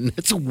lawn?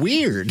 It's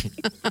weird.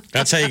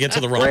 That's how you get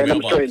to the wrong Random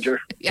mailbox. stranger.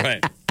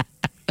 Right.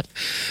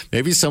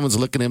 Maybe someone's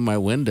looking in my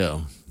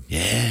window.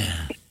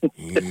 Yeah.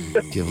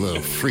 Give a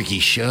little freaky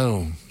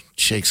show.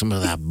 Shake some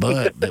of that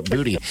butt, that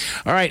booty.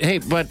 All right. Hey,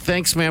 but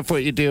thanks, man, for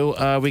what you do.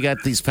 We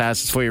got these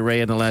passes for you,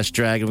 Ray and the Last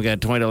Dragon. We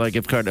got a $20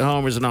 gift card to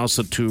Homer's and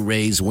also 2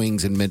 Ray's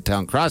Wings in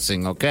Midtown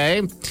Crossing,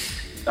 okay?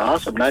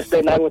 Awesome. Nice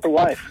day night with the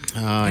wife.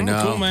 Oh, I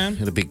know. Cool, man.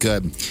 It'll be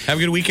good. Have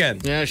a good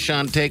weekend. Yeah,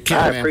 Sean, take care,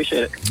 I man.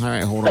 appreciate it. All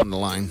right, hold on the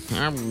line.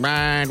 All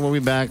right, we'll be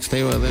back.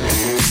 Stay with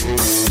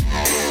us.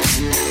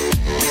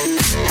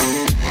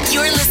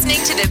 You're listening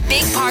to the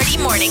Big Party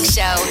Morning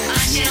Show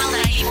on Channel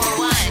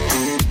 94.1.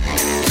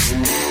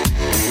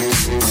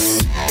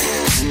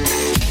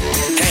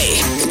 Hey,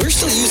 we're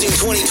still using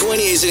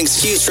 2020 as an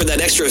excuse for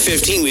that extra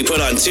 15 we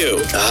put on too.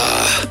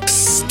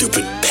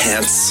 Stupid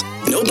pants.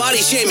 No body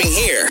shaming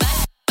here.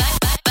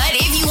 But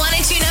if you want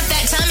to tune up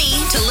that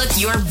tummy to look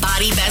your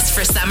body best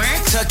for summer,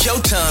 Tuck your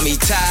tummy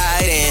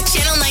tight and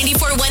Channel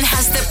 94.1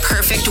 has the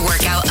perfect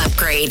workout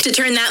upgrade to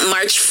turn that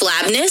March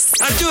flabness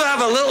I do have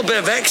a little bit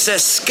of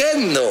excess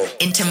skin though.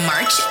 into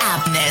March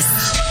abness.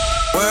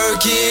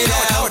 Work it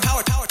out.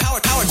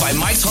 Powered by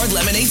Mike's Hard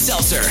Lemonade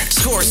Seltzer.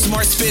 Score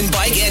Smart Spin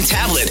Bike and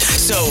tablet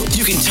so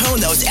you can tone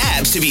those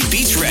abs to be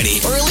beach ready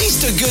or at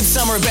least a good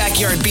summer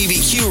backyard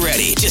BBQ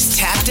ready. Just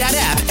tap that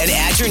app and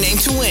add your name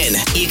to win.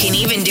 You can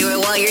even do it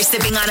while you're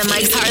sipping on a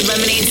Mike's Hard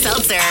Lemonade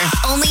Seltzer.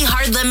 Only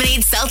Hard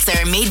Lemonade Seltzer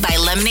made by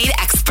lemonade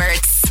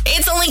experts.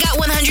 It's only got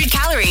 100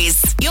 calories.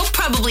 You'll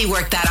probably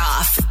work that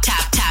off.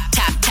 Tap, tap,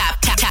 tap, tap,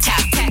 tap, tap,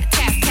 tap, tap,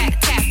 tap, tap,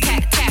 tap,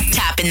 tap, tap,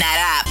 tapping that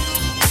app.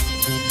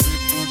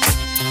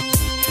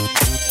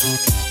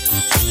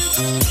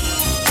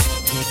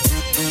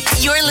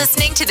 You're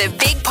listening to the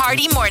Big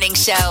Party Morning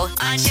Show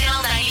on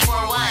Channel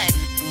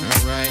 94.1.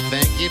 All right,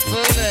 thank you for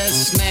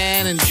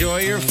listening. Enjoy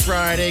your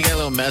Friday. Got a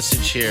little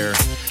message here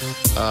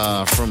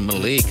from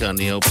Malik on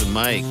the open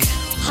mic.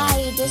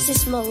 Hi, this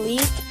is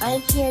Malik.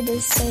 I'm here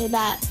to say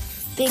that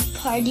Big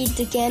Party,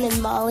 DeGan,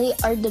 and Molly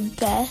are the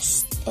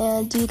best,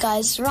 and you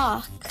guys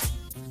rock.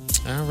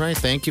 All right,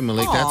 thank you,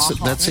 Malik.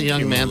 That's a young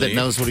you, man that Malik.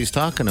 knows what he's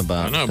talking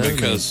about. I know, doesn't he?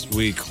 because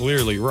we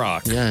clearly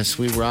rock. Yes,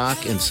 we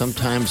rock, and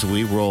sometimes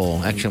we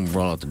roll. Actually, I'm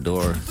roll out the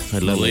door. I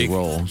literally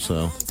roll,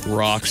 so.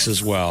 Rocks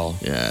as well.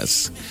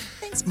 Yes.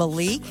 Thanks,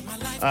 Malik.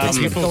 Thanks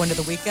for going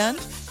into the weekend.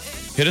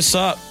 Hit us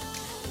up.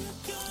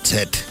 That's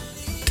it.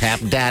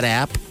 Tap that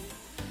app.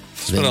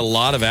 There's been a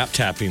lot of app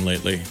tapping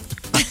lately.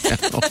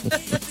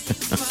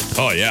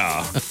 Oh,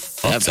 yeah.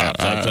 I'll tap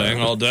that thing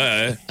all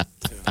day.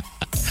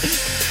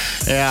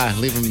 Yeah,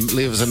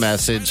 leave us a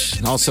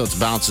message. Also, it's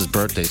Bounce's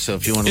birthday, so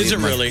if you want to Is it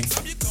really?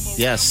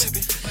 Yes.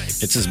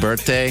 It's his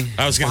birthday.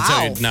 I was going to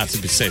tell you not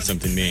to say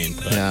something mean.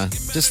 But. Yeah,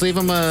 just leave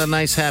him a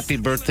nice happy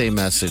birthday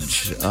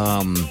message.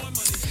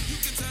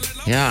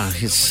 Yeah,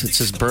 it's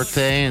his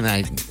birthday, and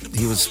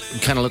he was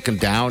kind of looking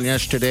down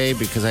yesterday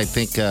because I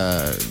think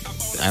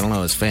I don't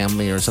know, his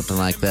family or something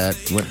like that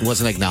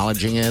wasn't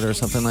acknowledging it or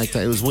something like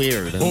that. It was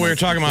weird. Well, we were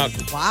talking about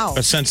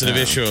a sensitive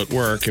issue at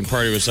work, and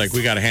Party was like,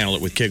 "We got to handle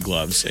it with kid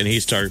gloves," and he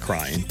started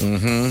crying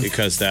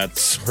because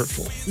that's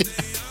hurtful.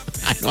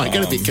 I know, I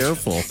got to be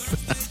careful.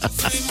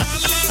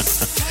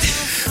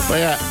 But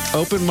yeah,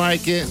 open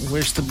mic it.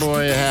 Wish the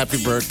boy a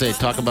happy birthday.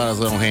 Talk about his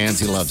little hands.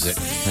 He loves it.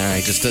 All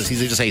right, he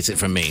just hates it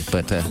from me.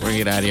 But we're gonna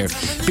get out of here.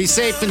 Be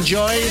safe.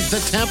 Enjoy the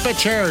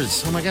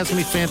temperatures. Oh my God, it's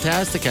gonna be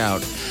fantastic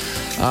out.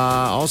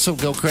 Also,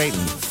 go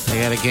Creighton. They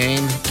got a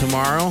game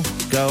tomorrow.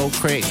 Go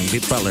Creighton.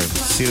 Beat Butler.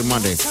 See you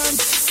Monday.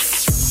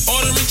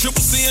 Ordering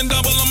triple C and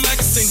double, I'm like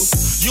a single.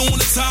 You on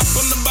the top,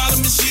 on the bottom,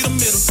 and she the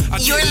middle.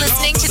 You're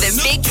listening to the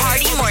Big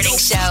Party Morning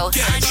Show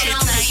on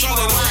Channel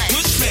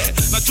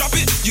 94.1. Now drop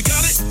it, you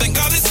got it, thank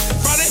God it's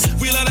Friday.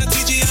 We let that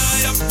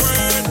TGI up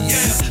burn,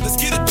 yeah. Let's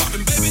get it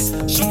poppin', baby.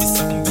 Show me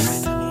something, baby.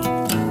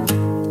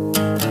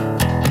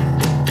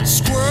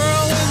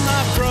 Squirrel in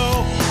my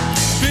fro,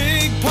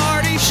 big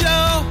party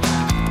show.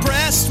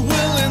 Breast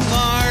will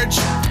enlarge,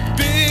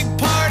 big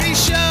party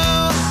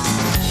show.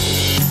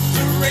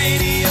 The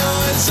radio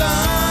is on.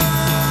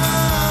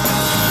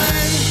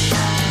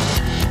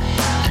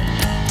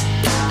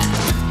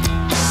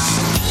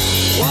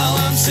 While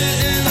I'm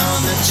sitting on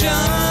the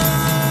john.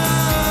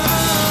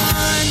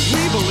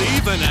 We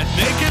believe in a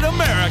naked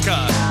America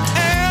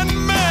and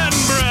man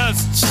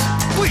breasts.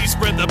 Please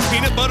spread the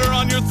peanut butter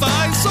on your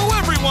thighs so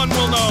everyone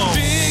will know.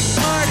 Big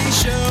party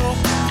show.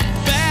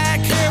 Back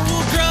hair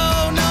will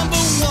grow.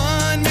 Number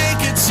one,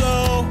 make it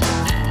so.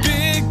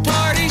 Big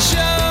party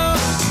show.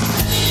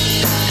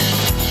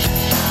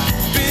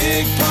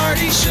 Big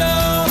party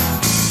show.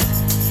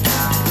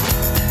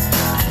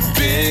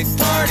 Big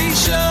party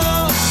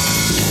show.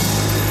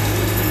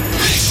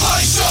 Big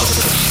party show.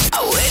 I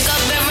wake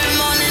up every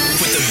morning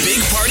with the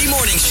Big Party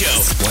Morning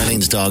Show.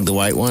 Whiting's dog, the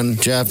white one,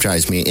 Jeff,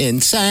 drives me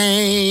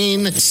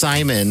insane.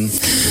 Simon,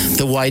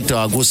 the white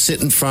dog, will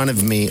sit in front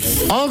of me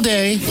all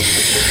day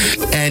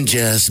and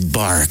just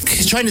bark.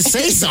 He's trying to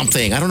say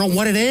something. I don't know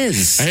what it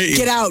is.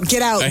 Get out,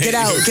 get out, get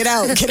out, get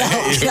out, get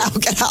out, get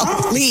out, get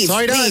out. Leave, So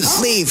he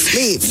does. leave.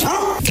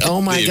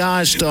 Oh my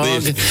gosh,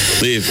 dog.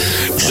 Leave.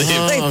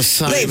 Oh,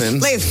 Simon.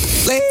 Leave.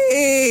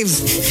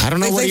 I don't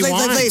know what he leave.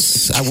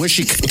 wants. I wish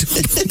he could.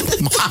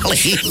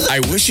 Molly. I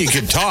wish he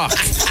could talk.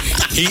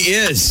 He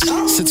is.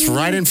 Sits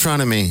right in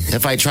front of me.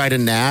 If I try to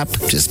nap,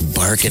 just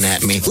barking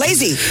at me.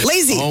 Lazy.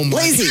 Oh my.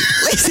 Lazy.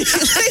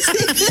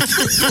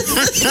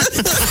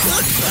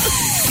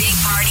 Big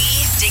Party,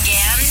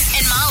 DeGan,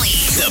 and Molly.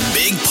 The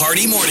Big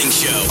Party Morning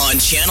Show on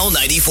Channel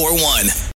 94.1.